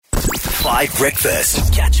5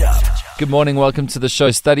 Breakfast. Catch up. Good morning, welcome to the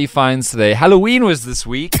show. Study finds today. Halloween was this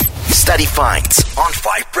week. Study finds on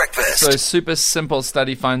 5 Breakfast. So super simple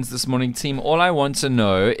study finds this morning, team. All I want to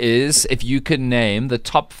know is if you could name the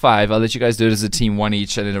top 5. I'll let you guys do it as a team, one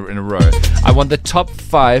each and in a row. I want the top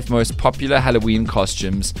 5 most popular Halloween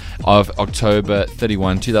costumes of October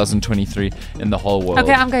 31, 2023 in the whole world.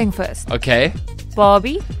 Okay, I'm going first. Okay.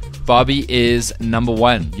 Barbie. Barbie is number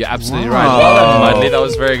 1. You're absolutely right. Well done, Mudley. That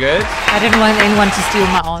was very good. I didn't want anyone to steal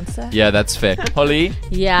my answer. Yeah, that's fair. Holly?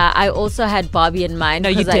 Yeah, I also had Barbie in mind No,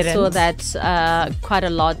 you because I saw didn't. that quite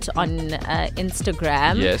a lot on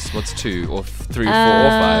Instagram. Yes. What's 2 or 3 or 4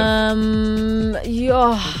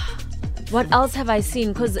 or 5? What else have I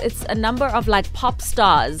seen? Because it's a number of like pop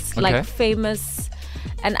stars, Okay. like famous,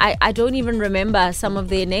 and I don't even remember some of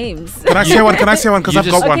their names. Can I say one? Because You I've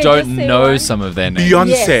just got one. Okay, don't just say know one. some of their names.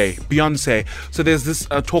 Beyonce. So there's this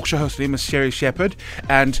talk show host, her name is Sherry Shepherd,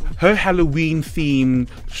 and her Halloween theme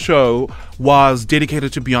show was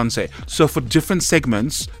dedicated to Beyonce. So for different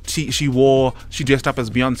segments, she dressed up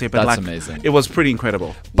as Beyonce. But That's amazing. It was pretty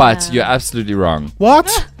incredible. But you're absolutely wrong.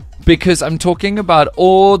 What? Because I'm talking about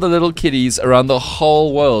all the little kiddies around the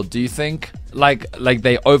whole world. Do you think like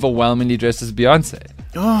they overwhelmingly dress as Beyonce?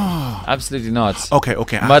 Oh. Absolutely not. Okay.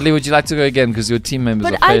 Mudley, would you like to go again? Because your team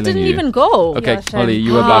members But are failing I didn't you. even go. Okay, Yeah, Holly, shame.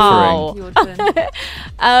 you were buffering. Your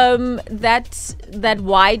turn. That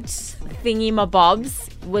white thingy mabobs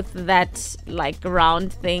with that like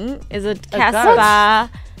round thing. Is it A Casper?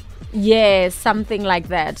 Yeah, something like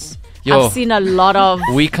that. Yo. I've seen a lot of.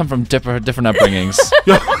 We come from different upbringings.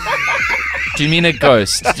 Do you mean a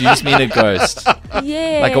ghost? Do you just mean a ghost?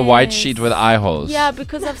 Yeah. Like a white sheet with eye holes? Yeah,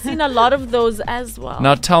 because I've seen a lot of those as well.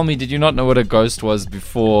 Now tell me, did you not know what a ghost was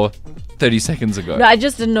before 30 seconds ago? No, I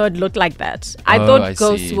just didn't know it looked like that. I Oh, thought I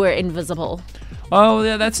ghosts see. were invisible. Oh,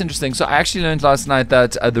 yeah, that's interesting. So I actually learned last night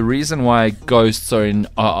that the reason why ghosts are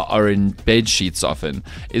in bed sheets often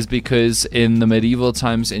is because in the medieval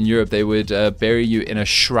times in Europe, they would bury you in a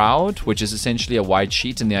shroud, which is essentially a white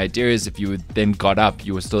sheet. And the idea is if you then got up,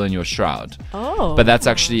 you were still in your shroud. Oh.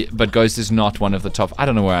 But ghost is not one of the top. I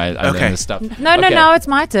don't know where I learned this stuff. No, Okay. it's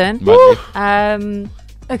my turn. Mudley.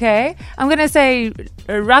 Okay, I'm going to say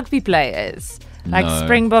rugby players. Like No.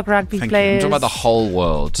 Springbok rugby Thank you. I'm players. talking about the whole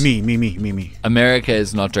world. Me. America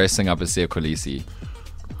is not dressing up as Siya Kolisi.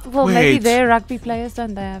 Well, maybe Wait. they're rugby players,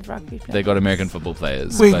 don't they have rugby players? They got American football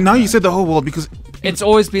players. Wait, but now no. you said the whole world because It's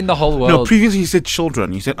always been the whole world. no. Previously you said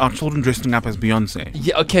children. You said our children dressing up as Beyonce.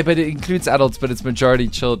 Yeah, okay, but it includes adults, but it's majority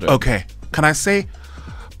children. Okay. Can I say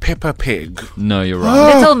Peppa Pig? No, you're wrong.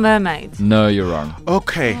 Little Mermaid. No, you're wrong.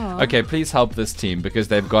 Okay. Okay, please help this team because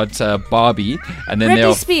they've got Barbie, and then Britney there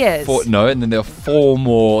are Spears. and then there are 4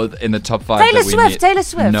 more in the top 5. Taylor that we Swift, need. Taylor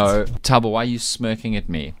Swift. No, Taba, why are you smirking at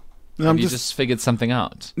me? No, Have I'm you just- just figured something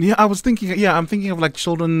out? Yeah, I was thinking. Yeah, I'm thinking of like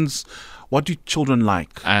children's. What do children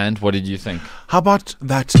like? And what did you think? How about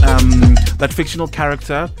that fictional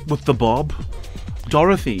character with the bob,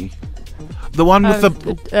 Dorothy, the one with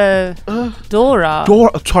Dora.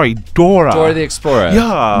 Dora. Dora the Explorer.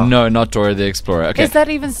 Yeah. No, not Dora the Explorer. Okay. Is that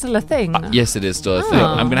even still a thing? Yes, it is still a thing.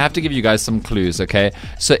 I'm going to have to give you guys some clues, okay?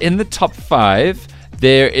 So in the top 5,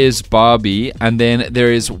 there is Barbie, and then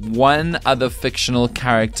there is one other fictional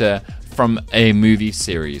character from a movie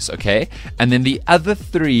series, okay? And then the other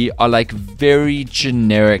 3 are like very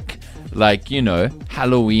generic, like,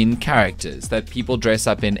 Halloween characters that people dress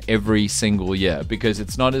up in every single year because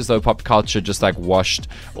it's not as though pop culture just like washed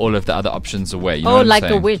all of the other options away. You know what I'm like a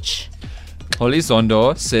saying? witch. Holly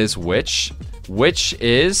Zondo says witch. Witch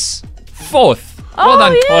is 4th. Well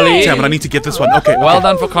done, yay. Holly. Damn, but I need to get this one. Okay. Well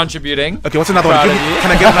done for contributing. Okay, what's another Proud one? of you.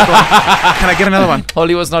 Can I get another one? Can I get another one?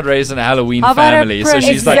 Holly was not raised in a Halloween How about a family, so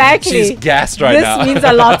she's Exactly. like she's gassed right This now. means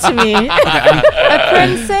a lot to me. A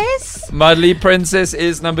princess? Mudley Princess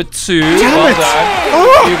is number 2. Damn Well it.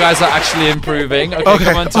 done. You guys are actually improving. Okay,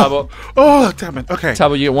 come on, Tabo. Oh, damn it. Okay.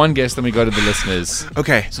 Tabo, you get one guess, then we go to the listeners.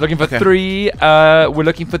 Okay. So looking for Okay. 3. We're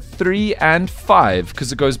looking for 3 and 5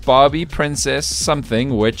 because it goes Barbie, Princess,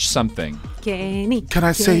 something, witch, something. Kenny. Can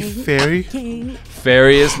I say fairy?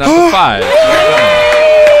 Fairy is number 5.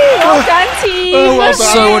 Well done, team. Oh, well done.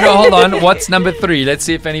 So no, hold on. What's number 3? Let's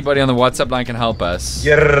see if anybody on the WhatsApp line can help us.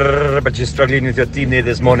 Yeah, but you're struggling with your team there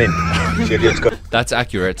this morning. Surely it's got That's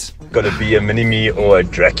accurate. to be a mini-me or a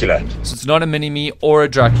Dracula. So it's not a mini-me or a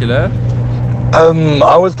Dracula.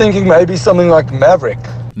 I was thinking maybe something like Maverick.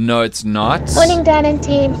 No, it's not. Morning, Dan and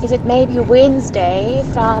team. Is it maybe Wednesday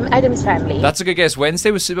from Adam's Family? That's a good guess. Wednesday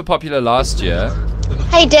was super popular last year.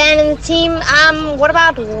 Hey Dan and the team, what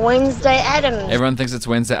about Wednesday Addams? Everyone thinks it's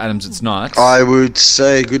Wednesday Addams. It's not. I would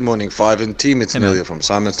say good morning, 5 and team. It's Hey, man. Amelia from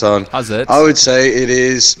Simonstown. How's it? I would say it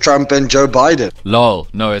is Trump and Joe Biden. Lol.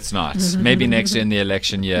 No, it's not. Maybe next year in the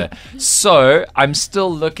election year. So I'm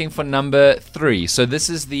still looking for number 3. So this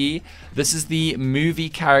is the movie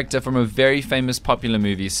character from a very famous popular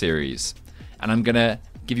movie series. And I'm gonna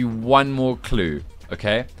give you one more clue,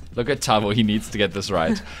 okay? Look at Tabo, he needs to get this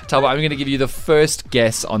right. Tabo, I'm gonna give you the first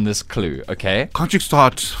guess on this clue, okay? Can't you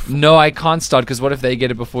start? No, I can't start, because what if they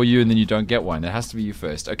get it before you and then you don't get one? It has to be you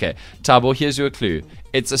first. Okay, Tabo, here's your clue.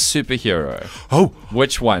 It's a superhero. Oh,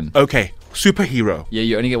 Which one? okay. Superhero. Yeah,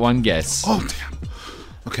 you only get one guess. Oh, damn.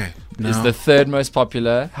 Okay. Is Now, the third most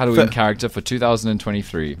popular Halloween Third. character for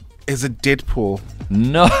 2023. is it Deadpool?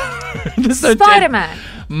 No. There's no Spider-Man.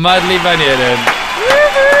 Mudley Van Eden.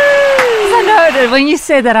 I know that when you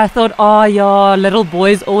said that, I thought, oh, yeah, little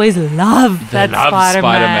boys always love They that love Spider-Man.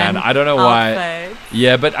 Spider-Man. I don't know why. outfit.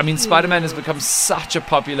 Yeah, but I mean, Spider-Man has become such a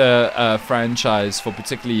popular franchise for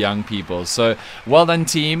particularly young people. So, well done,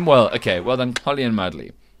 team. Well done, Holly and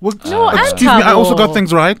Mudley. What? No, and Excuse me, I also Tabo. got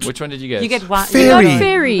things right. Which one did you get? You get one. Fairy. you got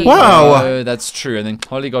Fairy. Wow. Oh, that's true. And then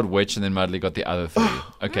Holly got Witch, and then Mudley got the other 3.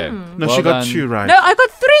 Okay. No, well she got done. 2 right. No, I got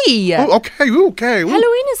 3. Oh, okay. Okay. Ooh.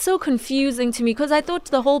 Halloween is so confusing to me because I thought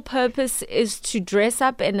the whole purpose is to dress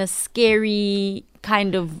up in a scary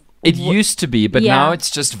kind of. It used to be, but Yeah. now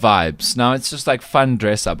it's just vibes. Now it's just like fun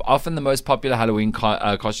dress up. Often the most popular Halloween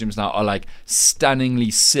costumes now are like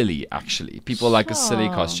stunningly silly, actually. People like a silly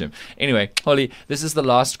costume. Anyway, Holly, this is the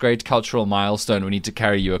last great cultural milestone we need to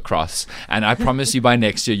carry you across. And I promise you by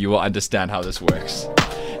next year you will understand how this works.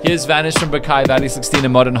 Here's Vanish from Bukai Valley 16, a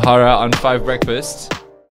modern horror on 5 Breakfast.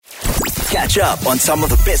 Catch up on some of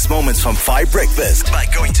the best moments from 5 Breakfast by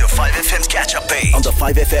going to 5FM's catch-up page on the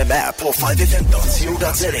 5FM app or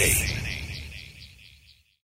 5FM.co.za.